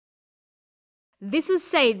This was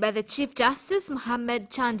said by the Chief Justice Mohammed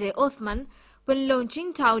Chande Othman when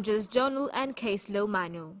launching TAWJAS Journal and Case Law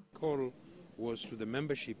Manual. The call was to the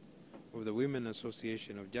membership of the Women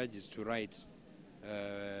Association of Judges to write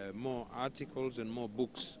more articles and more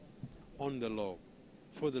books on the law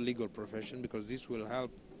for the legal profession, because this will help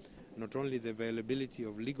not only the availability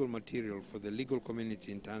of legal material for the legal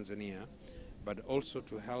community in Tanzania, but also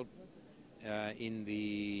to help in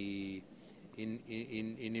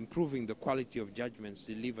improving the quality of judgments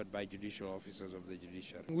delivered by judicial officers of the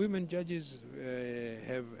judiciary. Women judges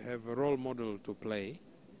have a role model to play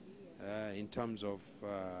in terms of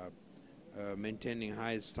maintaining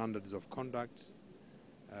high standards of conduct,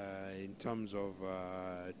 in terms of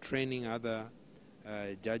training other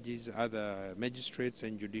judges, other magistrates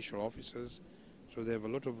and judicial officers. So they have a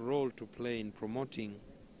lot of role to play in promoting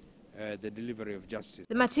the delivery of justice.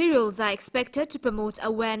 The materials are expected to promote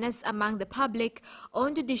awareness among the public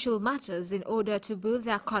on judicial matters in order to build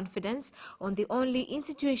their confidence on the only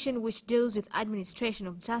institution which deals with administration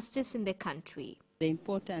of justice in the country. The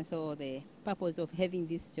importance or the purpose of having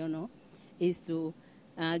this journal is to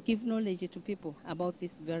give knowledge to people about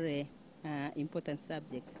these very important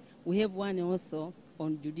subjects. We have one also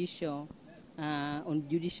on judicial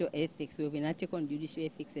ethics. We have an article on judicial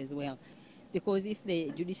ethics as well. Because if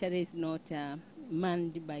the judiciary is not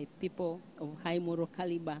manned by people of high moral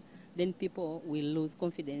caliber, then people will lose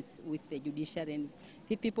confidence with the judiciary. And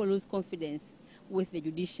if people lose confidence with the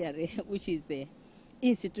judiciary, which is the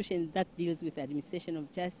institution that deals with the administration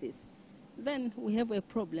of justice, then we have a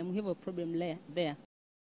problem. We have a problem there.